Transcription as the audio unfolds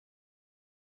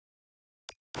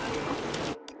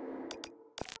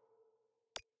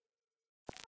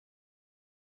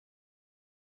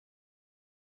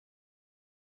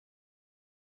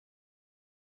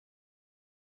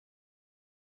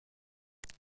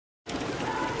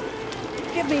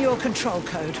Give me your control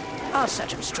code. I'll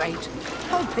set him straight.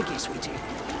 Hold Piggy, sweetie.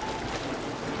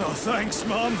 Oh, thanks,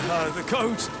 Mum. The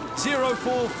code's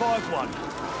 0451.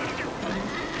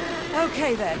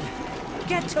 Okay, then.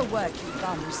 Get to work, you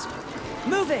bums.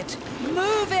 Move it!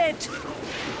 Move it!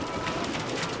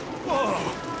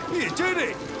 Oh, you did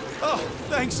it! Oh,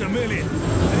 thanks a million.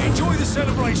 Enjoy the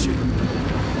celebration.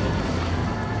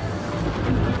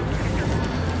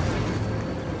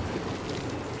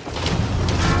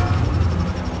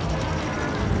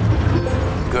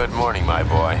 Good morning, my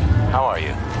boy. How are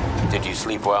you? Did you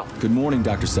sleep well? Good morning,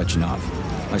 Dr. Sechenov.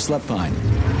 I slept fine.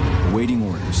 Awaiting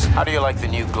orders. How do you like the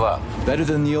new glove? Better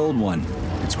than the old one.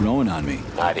 It's growing on me.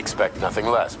 I'd expect nothing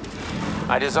less.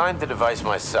 I designed the device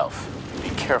myself. Be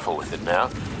careful with it now.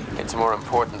 It's more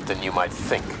important than you might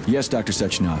think. Yes, Dr.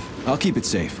 Sechenov. I'll keep it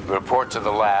safe. Report to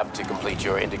the lab to complete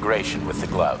your integration with the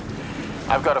glove.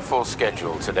 I've got a full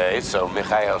schedule today, so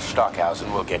Mikhail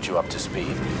Stockhausen will get you up to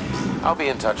speed. I'll be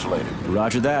in touch later.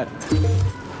 Roger that.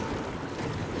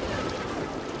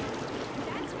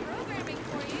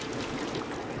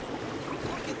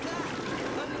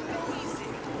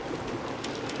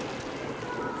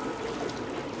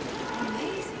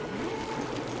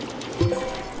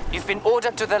 You've been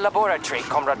ordered to the laboratory,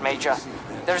 Comrade Major.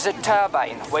 There's a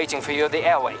turbine waiting for you at the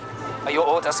airway. Are your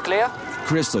orders clear?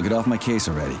 Crystal, get off my case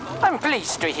already. I'm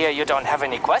pleased to hear you don't have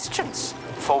any questions.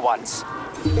 For once.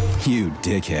 You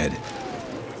dickhead.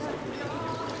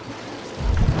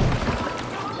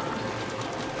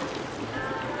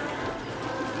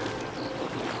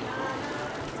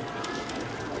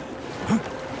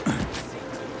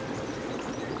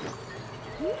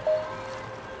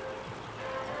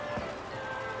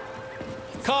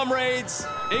 Comrades,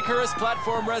 Icarus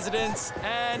platform residents,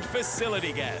 and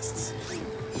facility guests.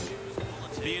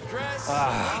 The address...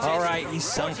 all right, you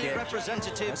sunk it.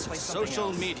 Representatives of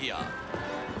social media.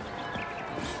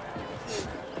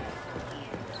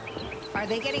 Are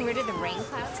they getting rid of the rain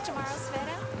clouds tomorrow,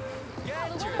 Sveta?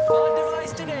 Get your phone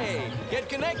device today. Get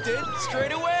connected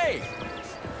straight away.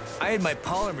 I had my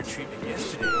polymer treatment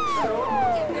yesterday.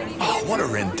 Oh, what a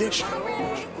rendition.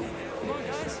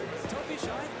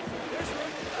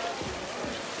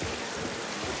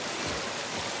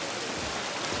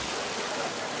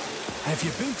 Have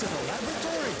you been to the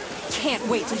laboratory? Can't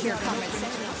wait to hear comments.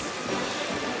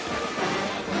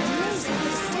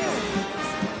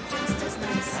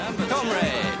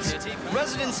 Comrades,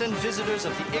 residents and visitors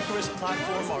of the Icarus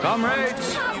platform are...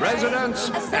 Comrades, residents,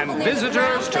 and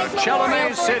visitors to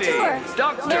Chelomey City.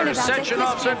 Dr.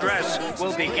 Sechenov's address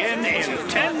will begin in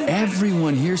 10...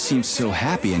 Everyone here seems so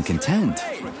happy and content.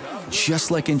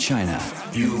 Just like in China.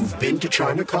 You've been to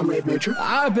China, Comrade Major?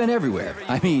 I've been everywhere.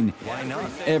 I mean, why not?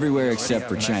 Everywhere except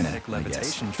for China, I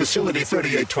guess. Facility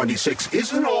 3826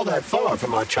 isn't all that far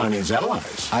from our Chinese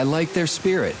allies. I like their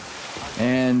spirit.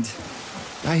 And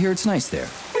I hear it's nice there.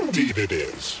 Indeed it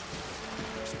is.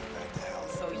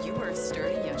 So you were a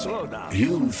sturdy young Slow down.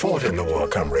 You fought in the war,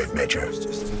 Comrade Major.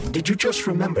 Did you just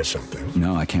remember something?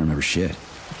 No, I can't remember shit.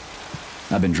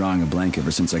 I've been drawing a blank ever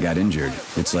since I got injured.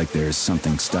 It's like there's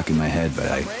something stuck in my head,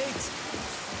 but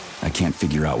I can't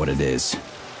figure out what it is.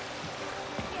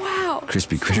 Wow.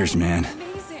 Crispy critters, man.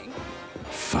 Amazing.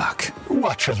 Fuck.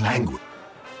 Watch your language.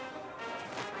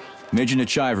 Major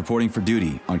Nechayev reporting for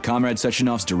duty on Comrade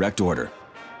Sechenov's direct order.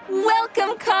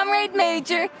 Welcome, Comrade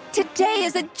Major. Today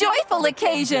is a joyful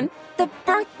occasion. The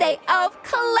birthday of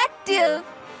Collective.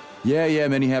 Yeah,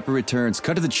 many happy returns.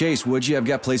 Cut to the chase, would you? I've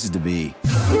got places to be.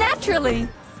 Naturally.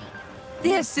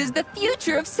 This is the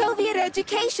future of Soviet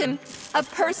education. A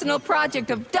personal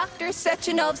project of Dr.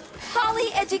 Sechenov's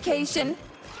Poly Education.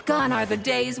 Gone are the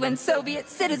days when Soviet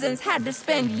citizens had to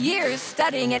spend years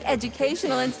studying at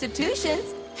educational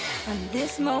institutions. From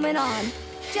this moment on,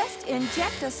 just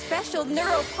inject a special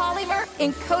neuropolymer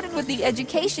encoded with the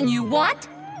education you want.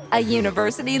 A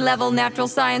university-level natural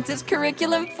sciences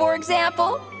curriculum, for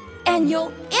example. And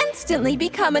you'll instantly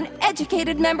become an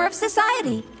educated member of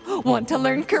society. Want to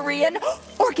learn Korean?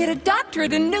 Or get a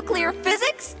doctorate in nuclear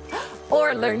physics?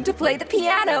 Or learn to play the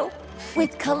piano?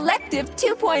 With Collective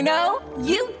 2.0,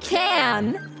 you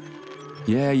can!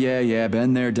 Yeah,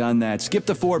 been there, done that. Skip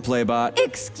the foreplay, bot.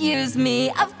 Excuse me,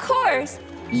 of course.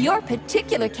 Your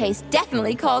particular case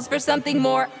definitely calls for something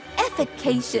more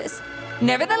efficacious.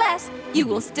 Nevertheless, you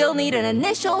will still need an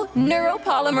initial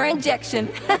neuropolymer injection.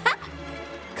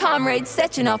 Comrade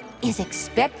Sechenov is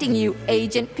expecting you,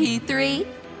 Agent P3.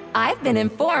 I've been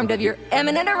informed of your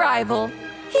imminent arrival.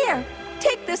 Here,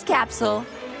 take this capsule.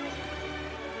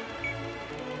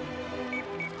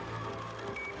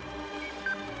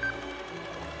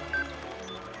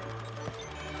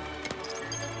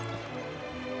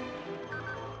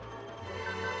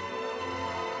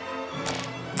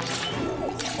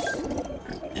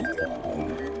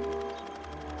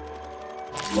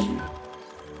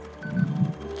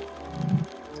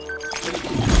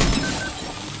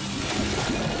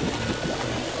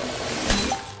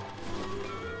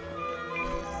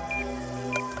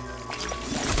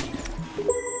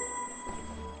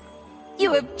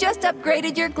 just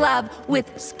upgraded your glove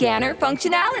with scanner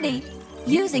functionality.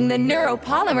 Using the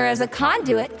neuropolymer as a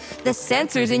conduit, the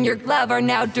sensors in your glove are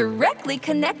now directly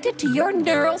connected to your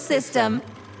neural system,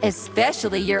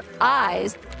 especially your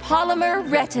eyes' polymer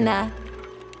retina.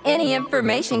 Any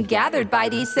information gathered by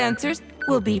these sensors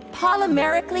will be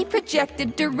polymerically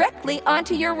projected directly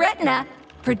onto your retina,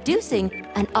 producing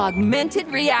an augmented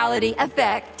reality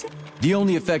effect. The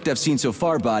only effect I've seen so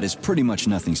far, Bot, is pretty much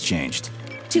nothing's changed.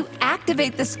 To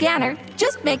activate the scanner,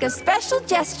 just make a special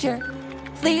gesture.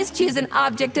 Please choose an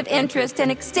object of interest and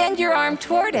extend your arm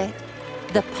toward it.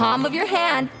 The palm of your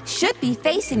hand should be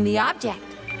facing the object.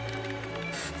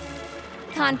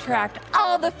 Contract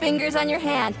all the fingers on your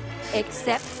hand,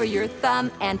 except for your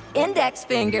thumb and index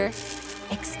finger.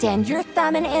 Extend your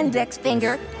thumb and index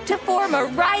finger to form a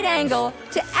right angle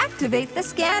to activate the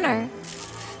scanner.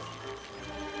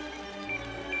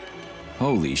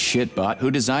 Holy shit, Bot.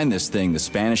 Who designed this thing? The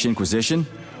Spanish Inquisition?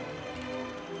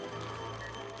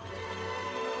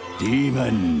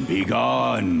 Demon, be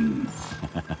gone!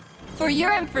 For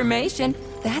your information,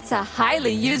 that's a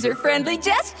highly user-friendly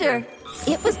gesture.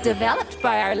 It was developed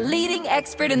by our leading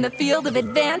expert in the field of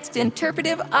advanced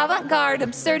interpretive avant-garde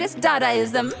absurdist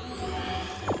Dadaism.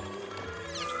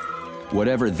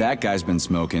 Whatever that guy's been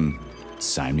smoking,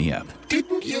 sign me up.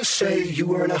 Didn't you say you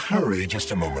were in a hurry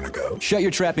just a moment ago? Shut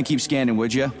your trap and keep scanning,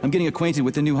 would ya? I'm getting acquainted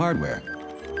with the new hardware.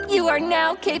 You are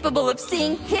now capable of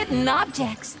seeing hidden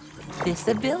objects. This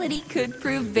ability could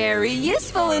prove very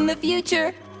useful in the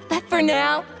future. But for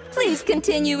now, please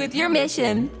continue with your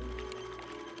mission.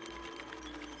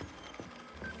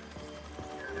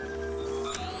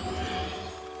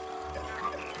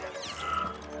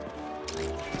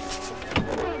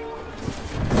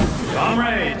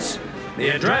 Comrades, the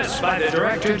address by the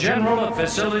Director General of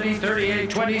Facility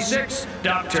 3826,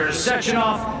 Dr.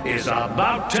 Sechenov, is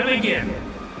about to begin.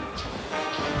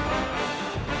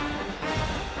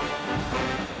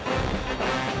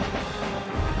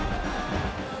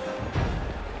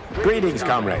 Greetings,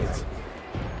 comrades.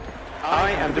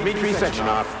 I am Dmitry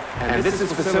Sechenov, and this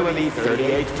is Facility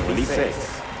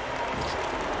 3826.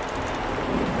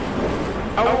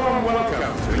 A warm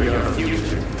welcome to your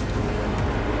future.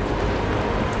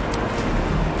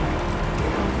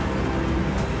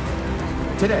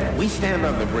 Today, we stand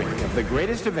on the brink of the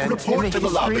greatest event Report in the to the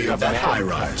lobby history of that mankind.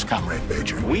 high-rise, Comrade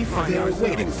Major. We find They're ourselves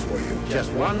waiting for you.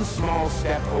 just one small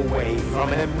step away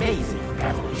from an amazing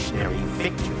revolutionary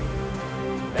victory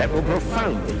that will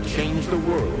profoundly change the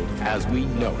world as we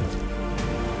know it.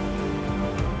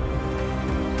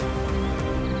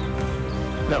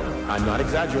 No, I'm not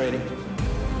exaggerating.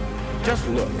 Just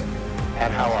look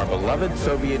at how our beloved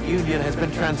Soviet Union has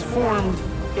been transformed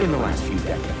in the last few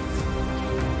decades.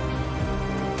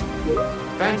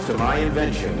 Thanks to my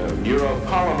invention of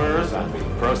neuropolymers and the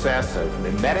process of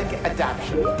mimetic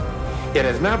adaptation, it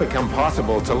has now become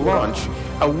possible to launch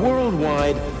a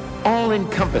worldwide,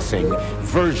 all-encompassing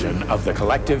version of the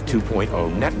Collective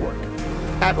 2.0 network.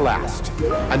 At last,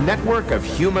 a network of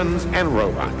humans and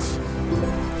robots.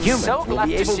 Humans So will glad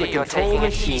be to able see to you're control taking it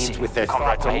machines easy, with their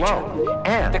Comrade thoughts Major. alone.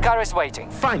 And The car is waiting.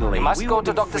 finally, You must we go will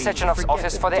to be Dr. free to Sechenov's forget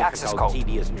office the for the access difficult, code.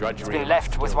 tedious It's drudgery been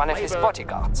left with one of his labor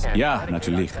bodyguards. and Ja, dedicating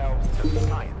natürlich. ourselves to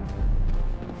science.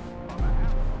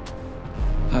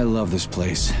 I love this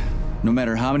place. No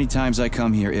matter how many times I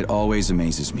come here, it always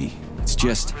amazes me. It's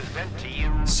just Present to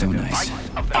you so the nice. device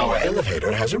of the Our day.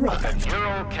 elevator has arrived.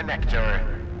 Neural connector,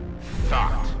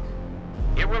 thought.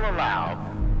 It will allow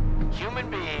human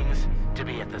beings to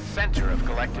be at the center of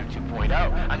Collective 2.0,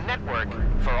 a network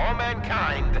for all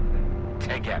mankind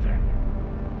together.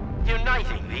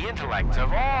 Uniting the intellect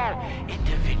of all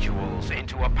individuals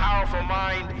into a powerful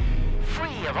mind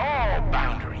free of all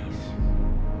boundaries.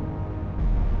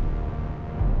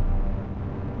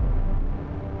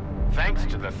 Thanks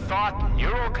to the Thought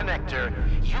Neural Connector,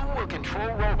 you will control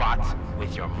robots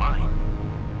with your mind.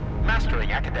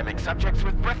 Mastering academic subjects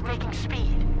with breathtaking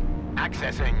speed.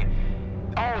 Accessing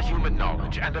all human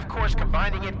knowledge, and of course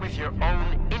combining it with your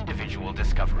own individual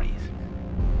discoveries.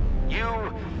 You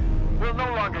will no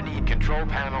longer need control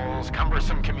panels,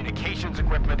 cumbersome communications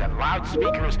equipment, and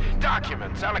loudspeakers,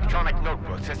 documents, electronic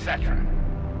notebooks, etc.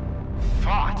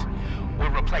 Thought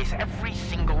will replace every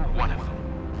single one of them.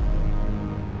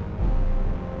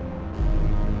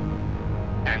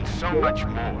 And so much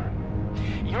more.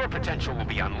 Your potential will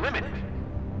be unlimited.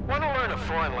 Want to learn a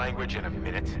foreign language in a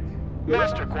minute?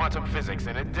 Master quantum physics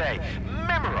in a day.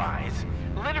 Memorize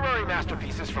literary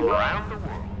masterpieces from around the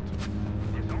world.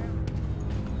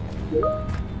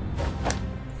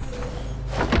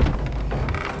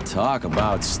 Talk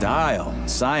about style.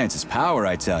 Science is power,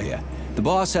 I tell ya. The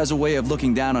boss has a way of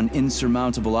looking down on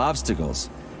insurmountable obstacles.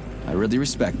 I really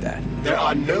respect that. There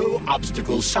are no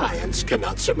obstacles science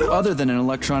cannot surmount. Other than an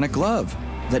electronic glove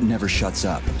that never shuts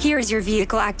up. Here's your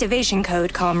vehicle activation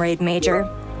code, Comrade Major.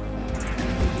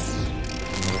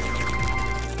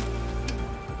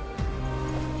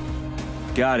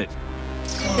 Got it.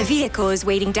 The vehicle is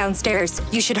waiting downstairs.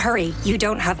 You should hurry. You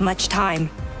don't have much time.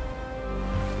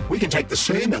 We can take the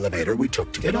same elevator we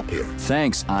took to get up here.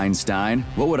 Thanks, Einstein.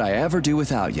 What would I ever do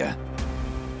without you?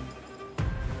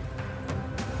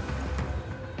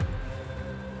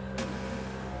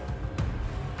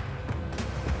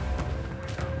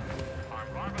 Our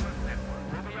marvelous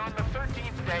network will be on the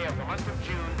 13th day of the month of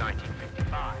June,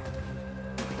 1955.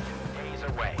 2 days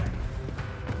away.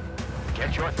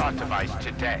 Get your thought device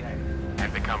today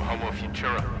and become Homo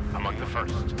Futura among the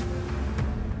first.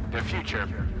 The future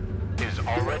is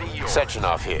already yours.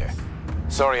 Sechenov here.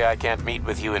 Sorry I can't meet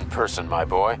with you in person, my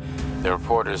boy. The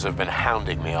reporters have been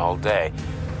hounding me all day.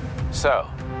 So,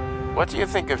 what do you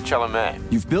think of Chalamet?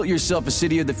 You've built yourself a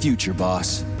city of the future,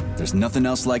 boss. There's nothing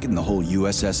else like it in the whole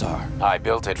USSR. I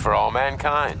built it for all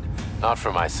mankind, not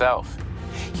for myself.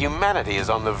 Humanity is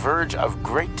on the verge of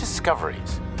great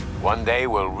discoveries. One day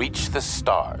we'll reach the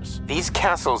stars. These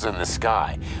castles in the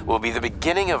sky will be the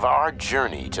beginning of our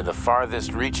journey to the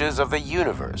farthest reaches of the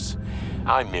universe.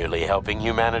 I'm merely helping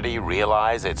humanity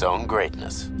realize its own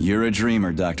greatness. You're a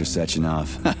dreamer, Dr.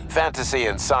 Sechenov. Fantasy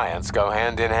and science go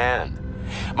hand in hand.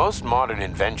 Most modern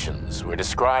inventions were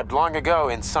described long ago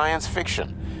in science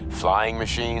fiction. Flying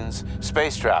machines,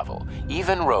 space travel,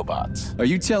 even robots. Are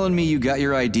you telling me you got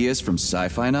your ideas from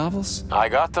sci-fi novels? I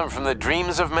got them from the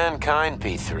dreams of mankind,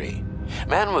 P3.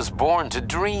 Man was born to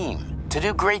dream, to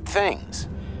do great things.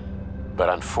 But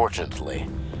unfortunately,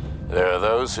 there are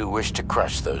those who wish to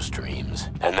crush those dreams.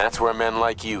 And that's where men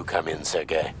like you come in,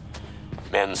 Sergei.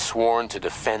 Men sworn to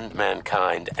defend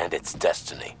mankind and its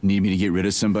destiny. Need me to get rid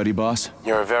of somebody, boss?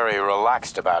 You're very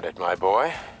relaxed about it, my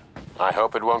boy. I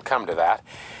hope it won't come to that.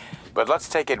 But let's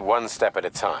take it one step at a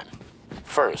time.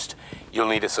 First, you'll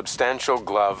need a substantial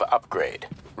glove upgrade.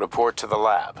 Report to the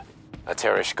lab. A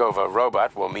Tereshkova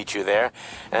robot will meet you there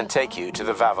and take you to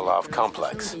the Vavilov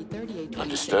complex.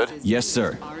 Understood? Yes,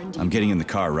 sir. I'm getting in the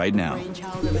car right now.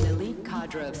 Brainchild of an elite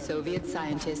cadre of Soviet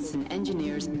scientists and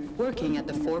engineers working at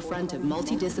the forefront of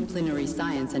multidisciplinary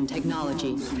science and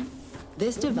technology.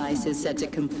 This device is set to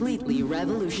completely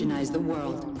revolutionize the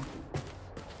world.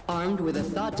 Armed with a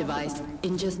thought device,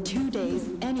 in just 2 days,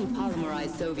 any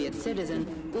polymerized Soviet citizen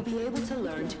will be able to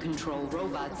learn to control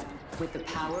robots with the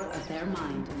power of their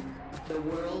mind. The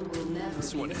world will never This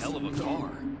is one hell of a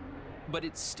car. But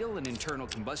it's still an internal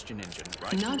combustion engine,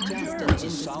 right? Not just an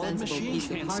indispensable piece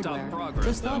of hardware,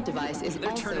 the thought device is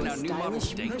also a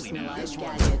stylish, personalized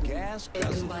gadget. It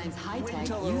combines high-tech,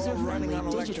 user-friendly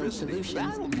digital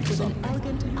solutions with an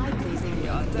elegant, eye-pleasing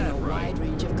look in a wide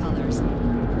range of colors.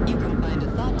 You can find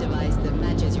a thought device that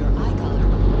matches your eye color,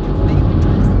 your favorite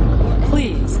dress, or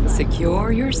Please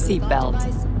secure your seatbelt.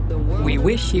 We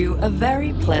wish you a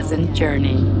very pleasant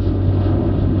journey.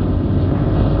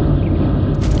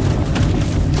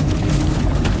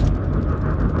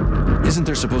 Isn't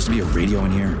there supposed to be a radio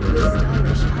in here?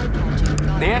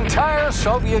 The entire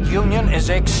Soviet Union is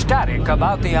ecstatic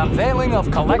about the unveiling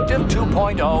of Collective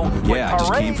 2.0 with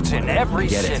parades in every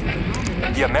city.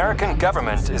 The American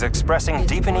government is expressing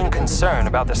deepening concern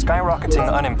about the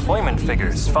skyrocketing unemployment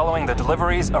figures following the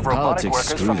deliveries of robotic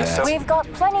workers from the Soviet. We've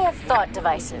got plenty of thought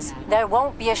devices. There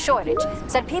won't be a shortage,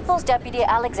 said People's Deputy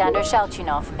Alexander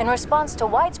Shalchinov in response to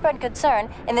widespread concern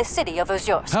in the city of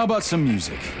Ozyorsk. How about some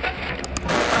music?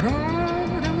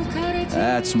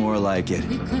 That's more like it.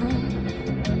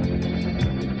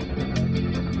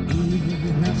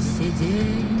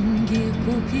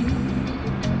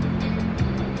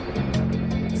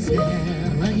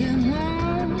 Целое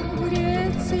море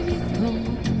цветов,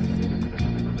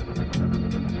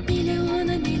 миллион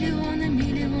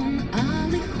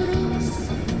алых роз.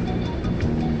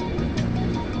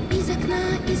 Из окна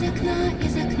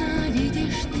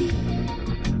видишь ты.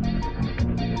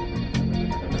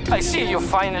 I see you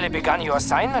finally begun your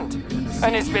assignment.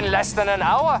 And it's been less than an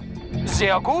hour.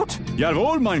 Sehr gut.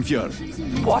 Jawohl, mein Führer.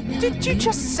 What did you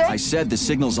just say? I said the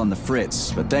signal's on the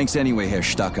fritz, but thanks anyway, Herr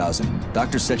Stockhausen.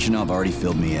 Dr. Sechenov already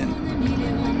filled me in.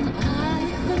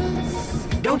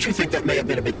 Don't you think that may have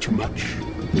been a bit too much?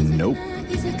 Nope.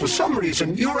 For some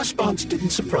reason, your response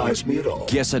didn't surprise me at all.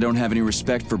 Guess I don't have any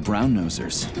respect for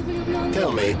brown-nosers.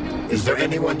 Tell me, is there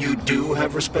anyone you do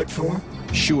have respect for?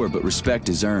 Sure, but respect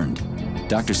is earned.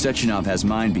 Dr. Sechenov has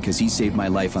mine because he saved my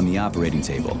life on the operating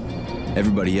table.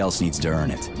 Everybody else needs to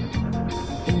earn it.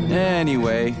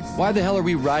 Anyway, why the hell are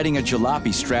we riding a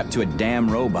jalopy strapped to a damn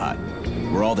robot?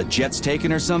 Were all the jets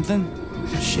taken or something?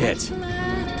 Shit.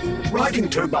 Riding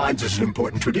turbines is an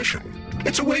important tradition.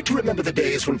 It's a way to remember the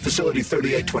days when Facility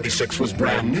 3826 was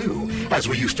brand new, as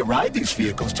we used to ride these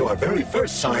vehicles to our very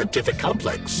first scientific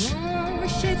complex.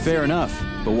 Fair enough,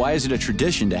 but why is it a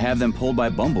tradition to have them pulled by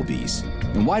bumblebees?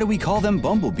 And why do we call them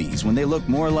bumblebees when they look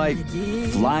more like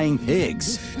flying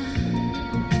pigs?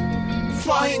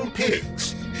 Flying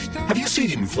pigs? Have you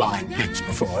seen flying pigs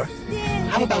before?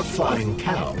 How about flying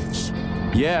cows?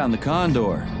 Yeah, on the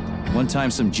Condor. One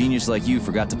time some genius like you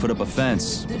forgot to put up a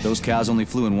fence, but those cows only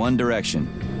flew in one direction.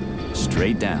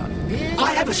 Straight down.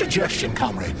 I have a suggestion,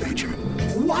 Comrade Major.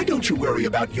 Why don't you worry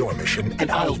about your mission,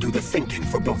 and I'll do the thinking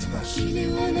for both of us?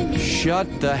 Shut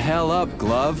the hell up,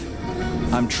 Glove.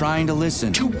 I'm trying to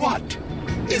listen. To what?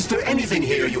 Is there anything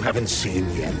here you haven't seen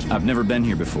yet? I've never been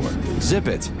here before. Zip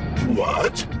it.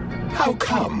 What? How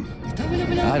come?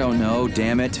 I don't know,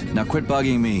 damn it. Now quit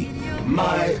bugging me.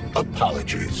 My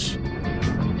apologies.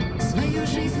 Свою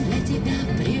жизнь для тебя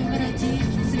преврати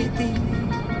в цветы.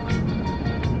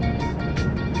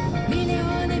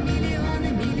 Миллионы, миллионы,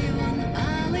 миллион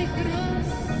алых роз.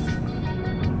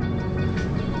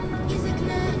 Из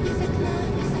окна, из окна,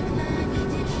 из окна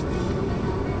видишь ты.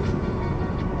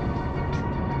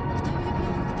 Кто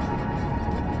влюблен, кто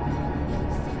влюблен,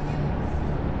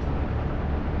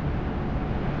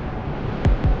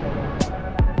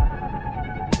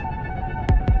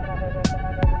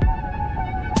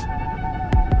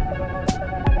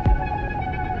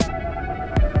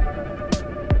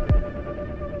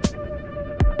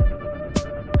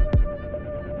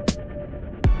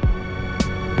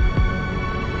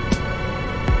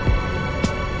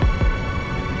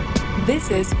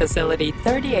 This is Facility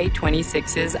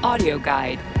 3826's audio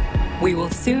guide. We will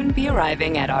soon be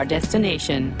arriving at our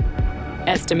destination.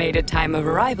 Estimated time of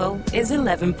arrival is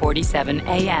 11:47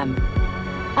 a.m.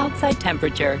 Outside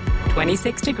temperature,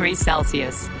 26 degrees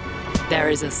Celsius. There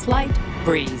is a slight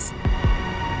breeze.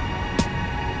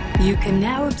 You can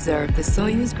now observe the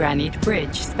Soyuz Granite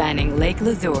Bridge spanning Lake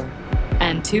Lazur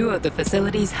and two of the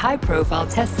facility's high-profile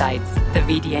test sites, the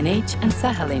VDNH and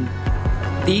Sakhalin.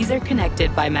 These are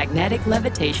connected by magnetic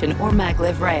levitation or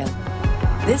maglev rail.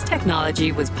 This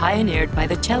technology was pioneered by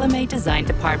the Chelomey Design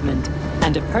Department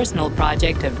and a personal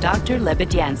project of Dr.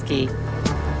 Lebedyansky.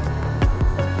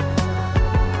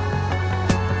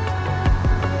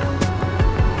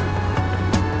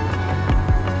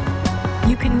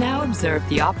 You can now observe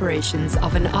the operations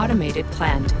of an automated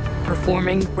plant,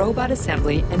 performing robot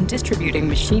assembly and distributing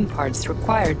machine parts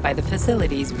required by the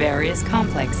facility's various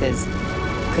complexes.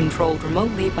 Controlled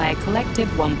remotely by a collective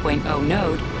 1.0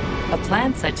 node, a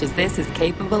plant such as this is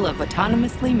capable of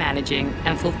autonomously managing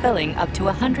and fulfilling up to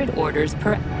 100 orders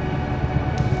per hour.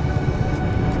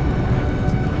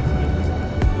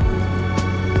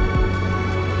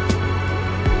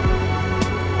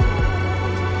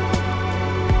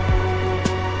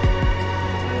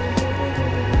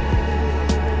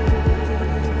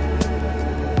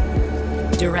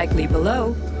 Directly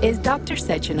below is Dr.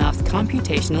 Sechenov's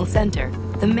computational center,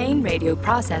 the main radio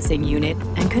processing unit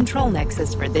and control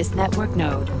nexus for this network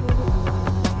node.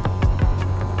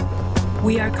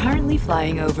 We are currently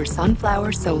flying over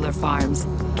sunflower solar farms,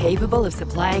 capable of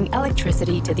supplying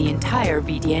electricity to the entire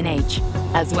VDNH,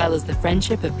 as well as the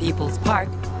Friendship of People's Park,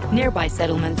 nearby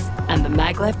settlements, and the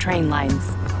maglev train lines.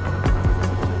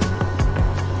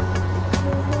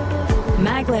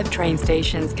 Maglev train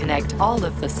stations connect all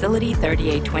of Facility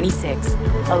 3826,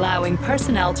 allowing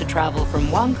personnel to travel from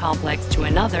one complex to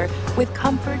another with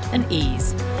comfort and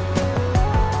ease.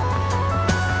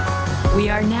 We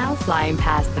are now flying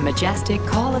past the majestic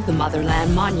Call of the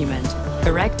Motherland monument,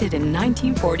 erected in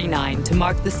 1949 to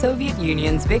mark the Soviet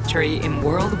Union's victory in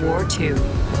World War II,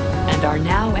 and are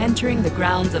now entering the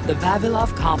grounds of the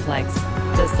Vavilov complex,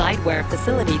 the site where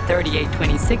Facility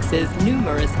 3826's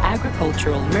numerous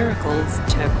agricultural miracles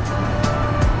took.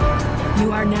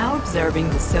 You are now observing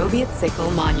the Soviet Sickle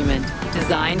Monument,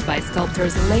 designed by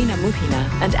sculptors Elena Mukhina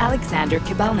and Alexander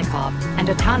Kibalnikov, and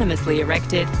autonomously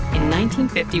erected in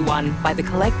 1951 by the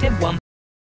collective 1.0